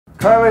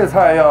开胃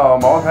菜要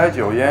茅台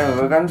酒腌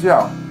鹅肝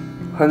酱，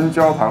喷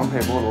焦糖配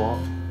菠萝。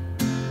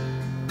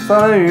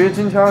三文鱼、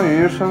金枪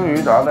鱼、生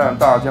鱼炸蛋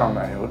大酱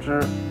奶油汁。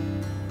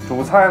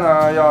主菜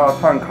呢要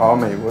炭烤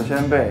美国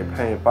鲜贝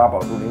配八宝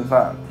猪鳞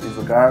饭、提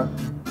子干，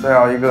再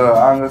要一个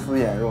安格斯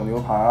眼肉牛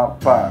扒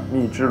拌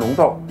蜜汁龙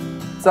豆，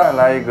再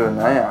来一个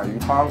南亚鱼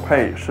汤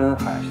配深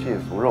海蟹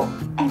足肉。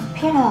哎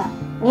，Peter，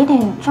你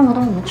点这么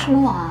多，我们吃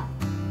不完啊。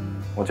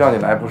我叫你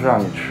来不是让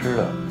你吃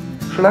的，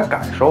是来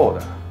感受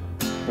的。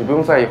你不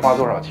用在意花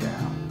多少钱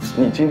啊，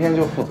你今天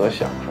就负责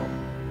享受。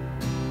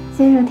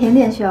先生，甜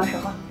点需要什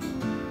么？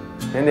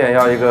甜点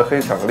要一个黑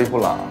巧克力布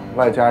朗，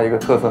外加一个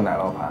特色奶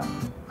酪盘。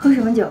喝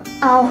什么酒？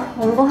啊，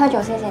我们不喝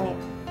酒，谢谢你。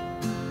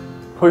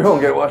不用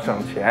给我省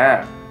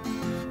钱，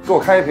给我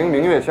开一瓶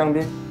明月香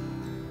槟。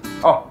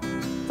哦，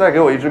再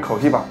给我一支口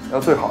蹄膀，要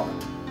最好的。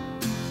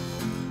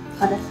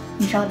好的，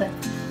你稍等。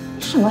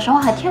你什么时候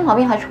还添毛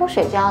病还出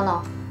水胶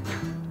呢？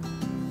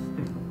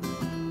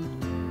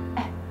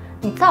哎，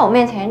你在我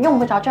面前用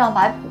不着这样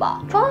摆谱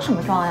吧？装什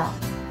么装呀？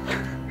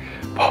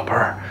宝贝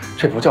儿，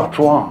这不叫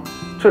装，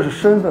这是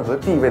身份和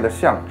地位的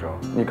象征。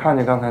你看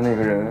见刚才那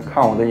个人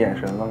看我的眼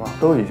神了吗？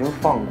都已经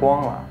放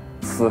光了。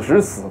此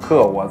时此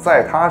刻，我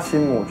在他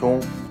心目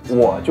中，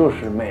我就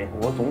是美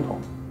国总统。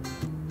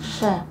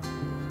是，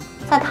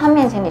在他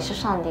面前你是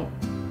上帝，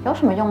有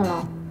什么用呢？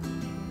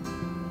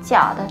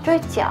假的就是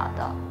假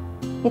的，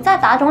你再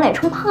打肿脸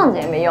充胖子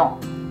也没用。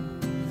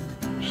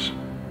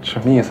什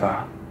么意思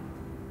啊？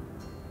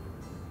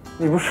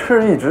你不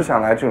是一直想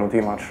来这种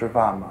地方吃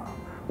饭吗？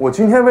我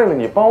今天为了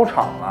你包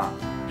场了，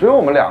只有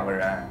我们2个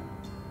人。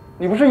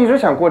你不是一直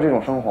想过这种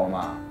生活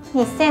吗？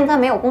你现在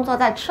没有工作，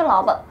在吃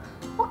老本，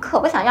我可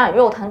不想让你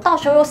肉疼，到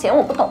时候又嫌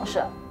我不懂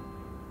事。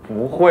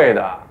不会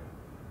的，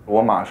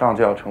我马上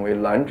就要成为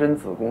蓝真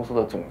子公司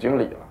的总经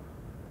理了。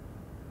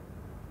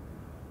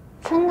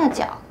真的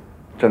假的？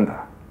真的，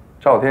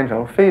赵天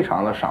成非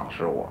常的赏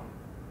识我，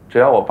只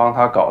要我帮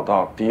他搞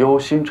到迪欧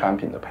新产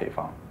品的配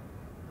方。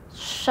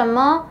什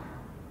么？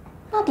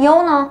那迪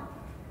欧呢？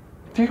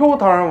迪欧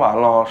当然完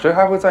了，谁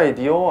还会在意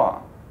迪欧啊？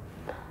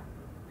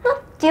那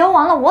迪欧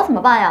完了，我怎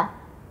么办呀？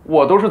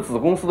我都是子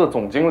公司的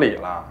总经理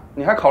了，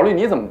你还考虑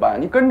你怎么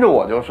办？你跟着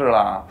我就是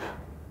了。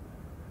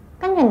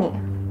跟着你？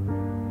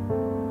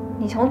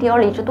你从迪欧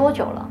离职多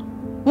久了？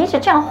你一直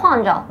这样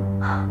晃着。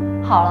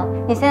好了，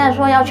你现在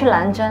说要去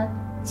蓝针，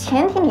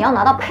前提你要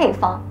拿到配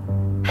方。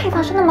配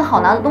方是那么好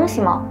拿的东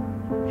西吗？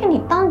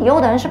你当迪欧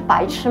的人是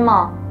白痴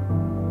吗？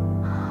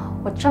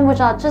我真不知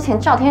道之前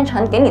赵天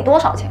成给你多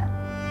少钱。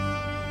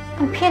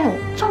但 Peter，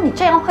 照你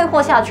这样挥霍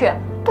下去，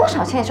多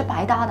少钱也是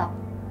白搭的。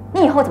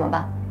你以后怎么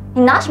办？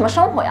你拿什么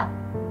生活呀？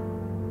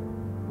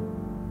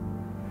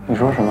你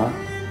说什么？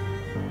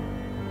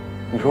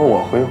你说我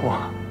挥霍？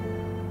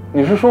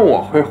你是说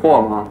我挥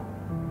霍吗？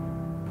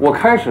我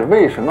开始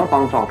为什么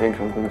帮赵天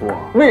成工作？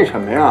为什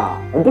么呀？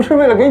我不是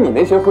为了给你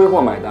那些挥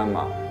霍买单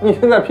吗？你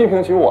现在批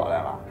评起我来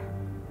了？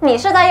你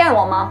是在怨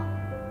我吗？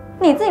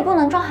你自己不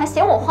能装，还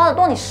嫌我花的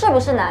多，你是不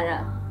是男人？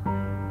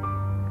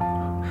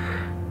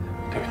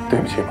对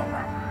不起，宝贝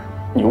儿，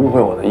你误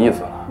会我的意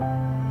思了。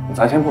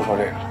咱先不说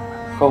这个了，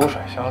喝口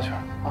水消消气儿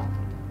啊。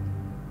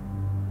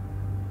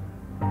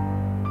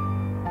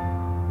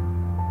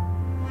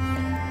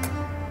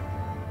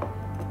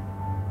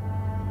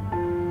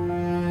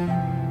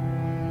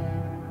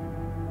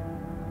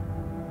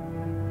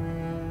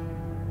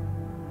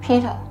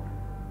Peter，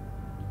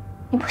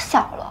 你不小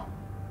了，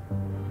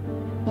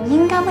你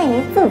应该为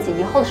你自己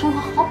以后的生活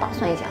好好打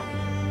算一下。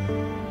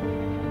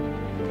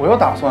我有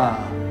打算啊，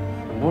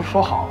我不是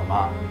说好了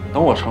吗？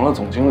等我成了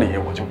总经理，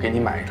我就给你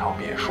买一套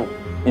别墅，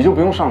你就不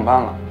用上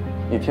班了，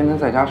你天天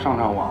在家上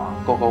网、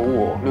购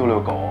物、遛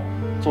狗，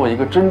做一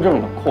个真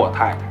正的阔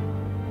太太。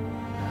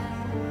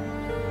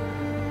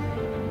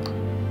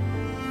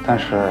但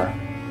是，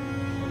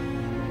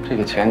这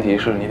个前提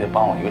是你得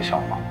帮我一个小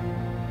忙，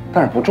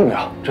但是不重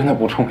要，真的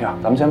不重要，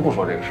咱们先不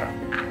说这个事儿。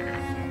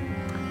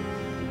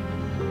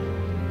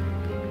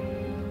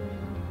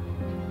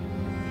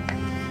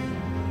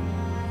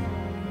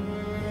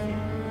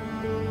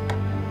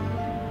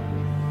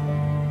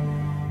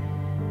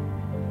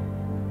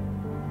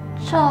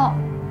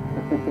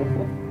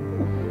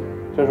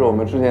这是我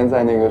们之前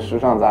在那个时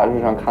尚杂志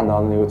上看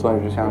到的那个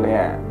钻石项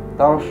链，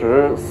当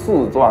时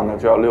4钻的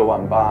就要6万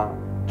8，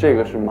这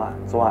个是满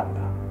钻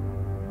的。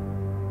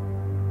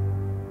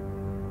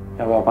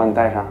要不要帮你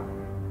戴上？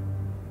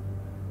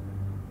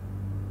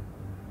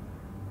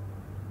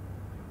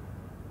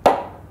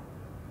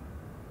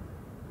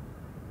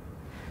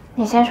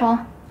你先说，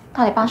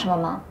到底帮什么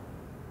忙？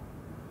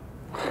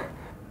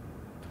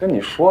跟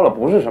你说了，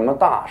不是什么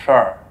大事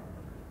儿。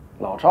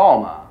老赵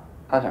嘛，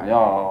他想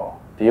要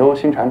迪欧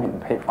新产品的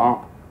配方。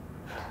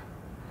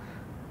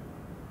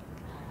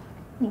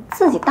你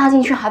自己搭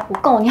进去还不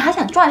够，你还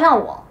想拽上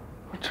我？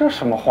这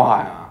什么话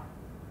呀？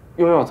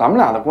悠悠，咱们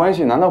俩的关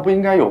系难道不应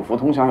该有福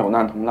同享、有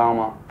难同当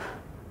吗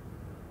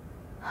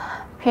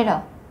 ？Peter，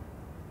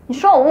 你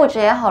说我物质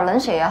也好，冷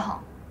血也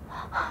好，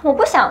我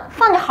不想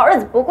放你好日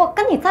子不过，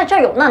跟你在这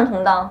儿有难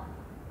同当。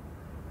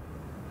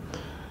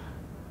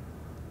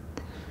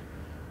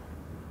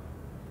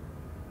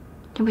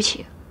对不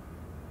起，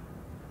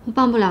我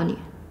帮不了你。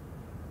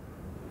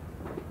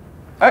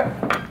哎，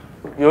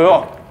悠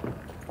悠，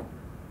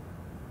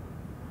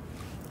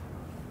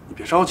你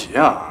别着急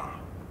啊，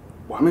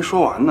我还没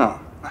说完呢。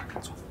来，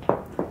坐。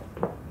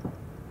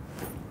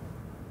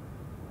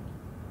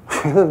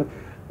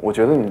我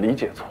觉得你理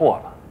解错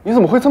了，你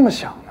怎么会这么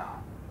想呢？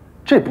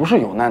这不是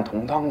有难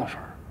同当的事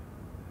儿，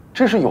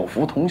这是有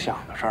福同享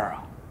的事儿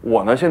啊。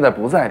我呢，现在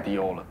不再迪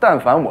欧了，但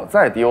凡我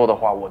再迪欧的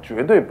话，我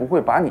绝对不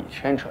会把你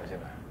牵扯进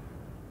来。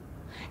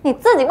你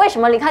自己为什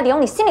么离开迪欧，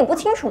你心里不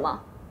清楚吗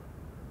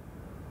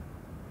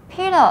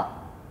 ？Peter，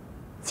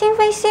 今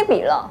非昔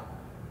比了。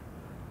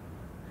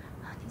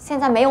你现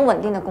在没有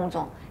稳定的工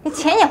作，你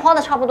钱也花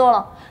的差不多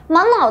了，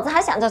满脑子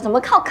还想着怎么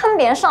靠坑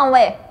别人上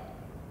位。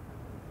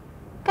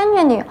跟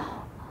着你，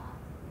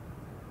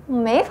我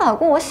没法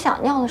过我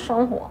想要的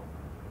生活。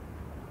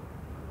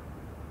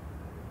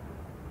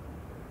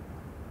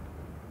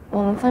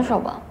我们分手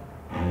吧。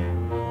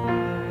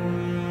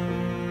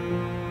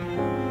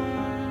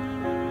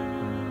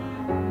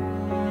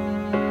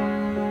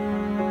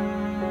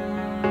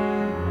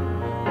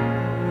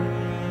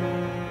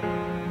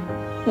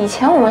以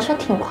前我们是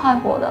挺快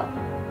活的，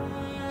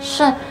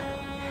是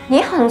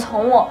你很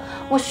宠我，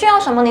我需要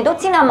什么你都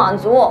尽量满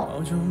足我。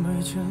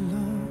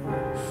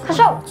可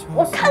是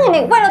我看见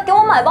你为了给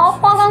我买包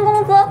花光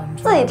工资，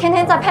自己天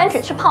天在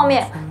pantry 吃泡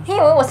面，你以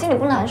为我心里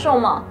不难受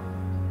吗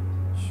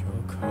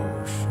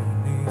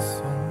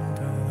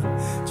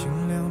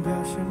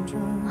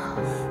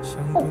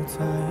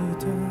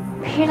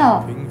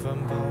？Peter，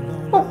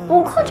 我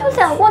不过就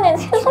想过点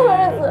轻松的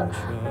日子，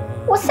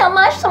我想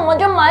买什么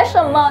就买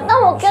什么，但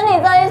我跟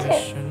你在一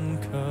起，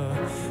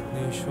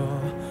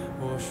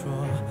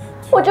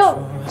我就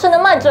只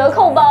能买折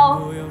扣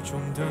包。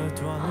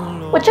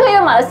我这个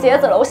月买了鞋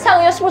子了，我下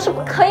个月是不是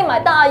不可以买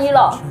大衣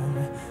了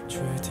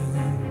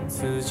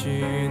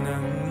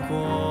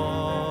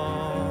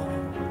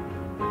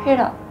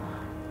 ？Peter，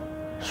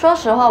 说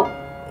实话，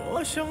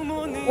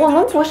我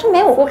们不是没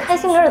有过开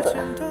心的日子，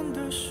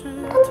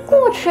但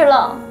过去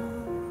了。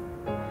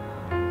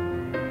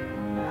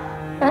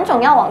人总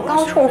要往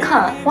高处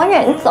看，往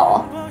远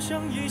走。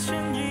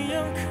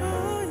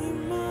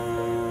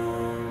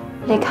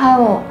离开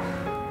我，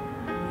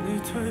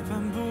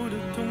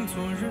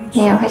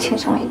你也会轻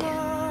松一点。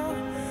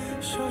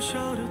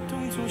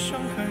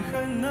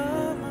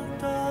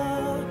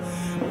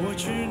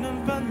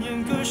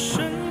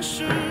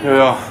悠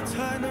悠，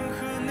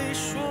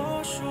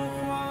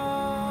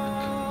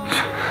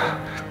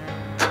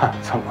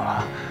怎么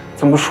了？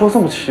怎么说这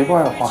么奇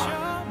怪的话？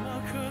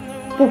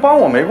不帮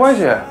我没关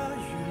系，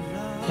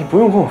你不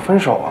用跟我分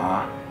手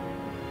啊。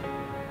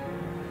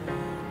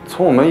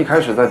从我们一开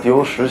始在迪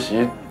欧实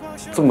习，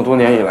这么多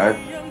年以来，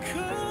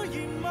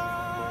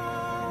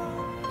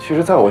其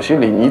实在我心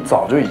里，你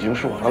早就已经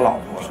是我的老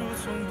婆了。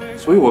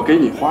所以我给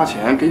你花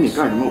钱，给你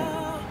干什么，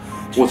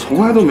我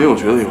从来都没有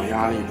觉得有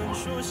压力过。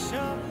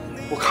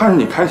我看着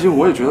你开心，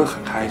我也觉得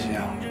很开心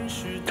啊。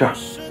这样，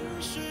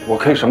我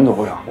可以什么都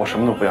不要，我什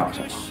么都不要，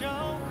行吗？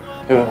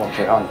因为我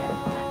只要你。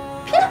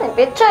Peter，你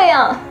别这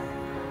样。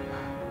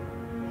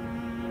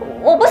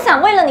我不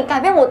想为了你改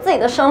变我自己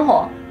的生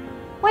活，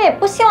我也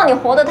不希望你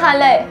活得太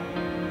累。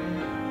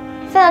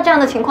现在这样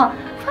的情况，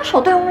分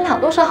手对我们俩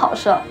都是好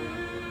事。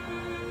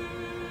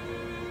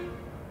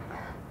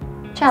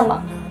这样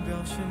吧，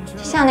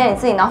这项链你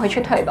自己拿回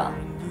去退吧，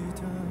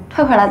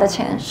退回来的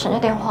钱省着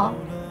点花，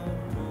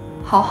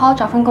好好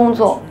找份工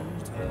作，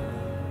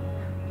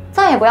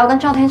再也不要跟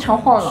赵天成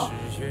混了，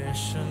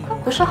他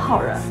不是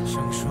好人。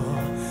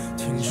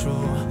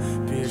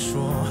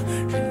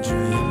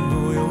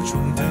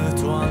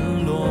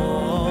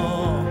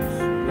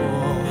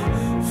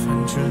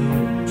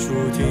注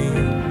定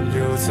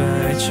留在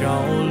角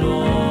落。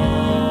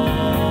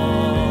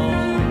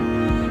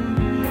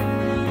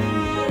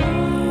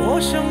我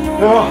想摸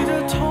你的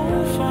头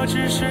发，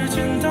只是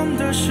简单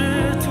的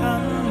试探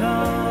啊。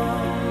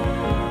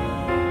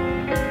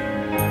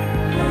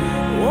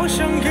我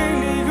想给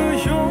你个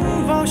拥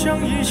抱，像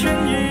以前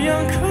一样，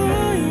可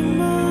以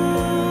吗？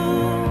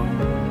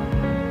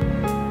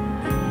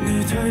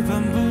你退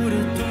半步的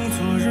动作，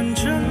认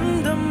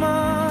真的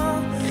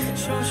吗？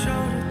小小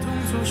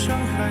的伤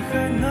害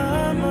还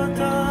那么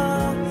大，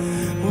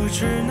我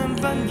只能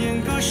扮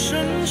演个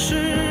绅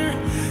士，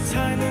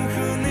才能和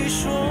你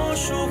说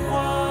说话。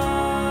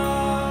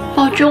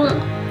保重。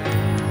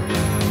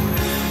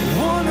我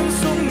能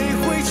送你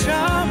回家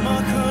吗？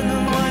可能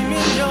外面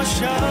要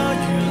下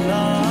雨啦。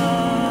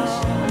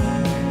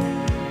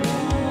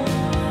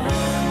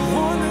我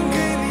能给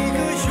你个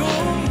拥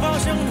抱，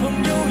像朋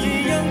友一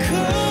样，可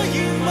以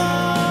吗？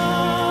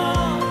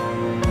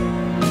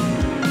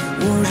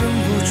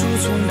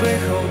从背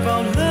后抱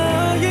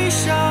了一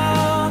下，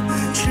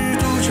尺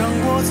度掌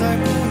握在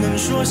不能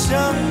说想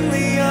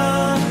你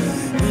啊，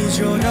你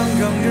就当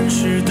刚认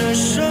识的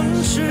绅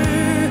士，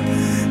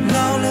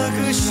闹了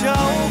个笑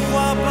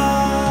话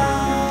吧。